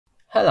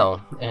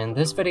Hello, in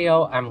this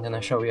video I'm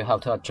gonna show you how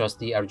to adjust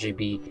the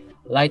RGB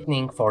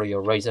lighting for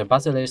your Razer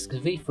Basilisk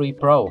V3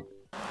 Pro.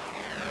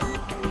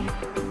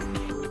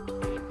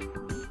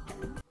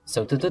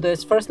 So to do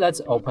this, first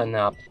let's open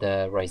up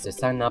the Razer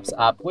Synapse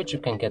app, which you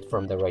can get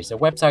from the Razer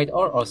website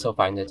or also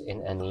find it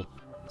in any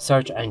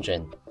search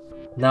engine.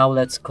 Now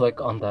let's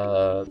click on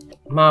the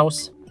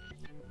mouse.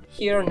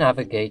 Here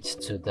navigate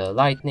to the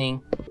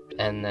lighting,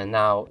 and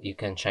now you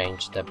can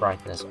change the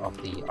brightness of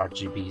the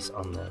RGBs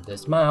on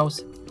this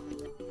mouse.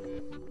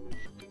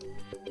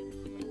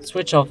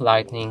 Switch off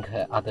lighting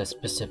at a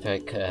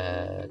specific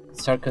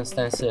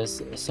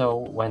circumstances, so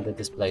when the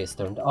display is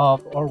turned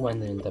off or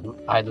when in the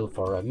idle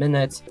for a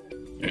minute.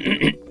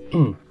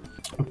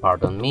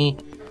 Pardon me.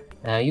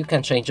 You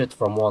can change it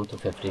from 1 to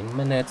 15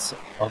 minutes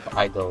of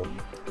idle,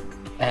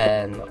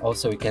 and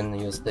also you can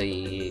use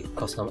the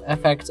custom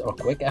effects or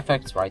quick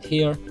effects right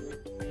here,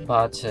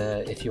 but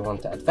if you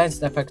want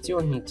advanced effects you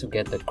will need to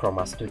get the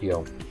Chroma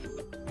Studio.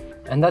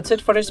 And that's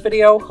it for this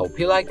video. Hope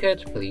you like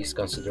it. Please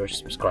consider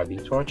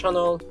subscribing to our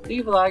channel,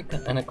 leave a like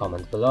and a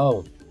comment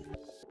below.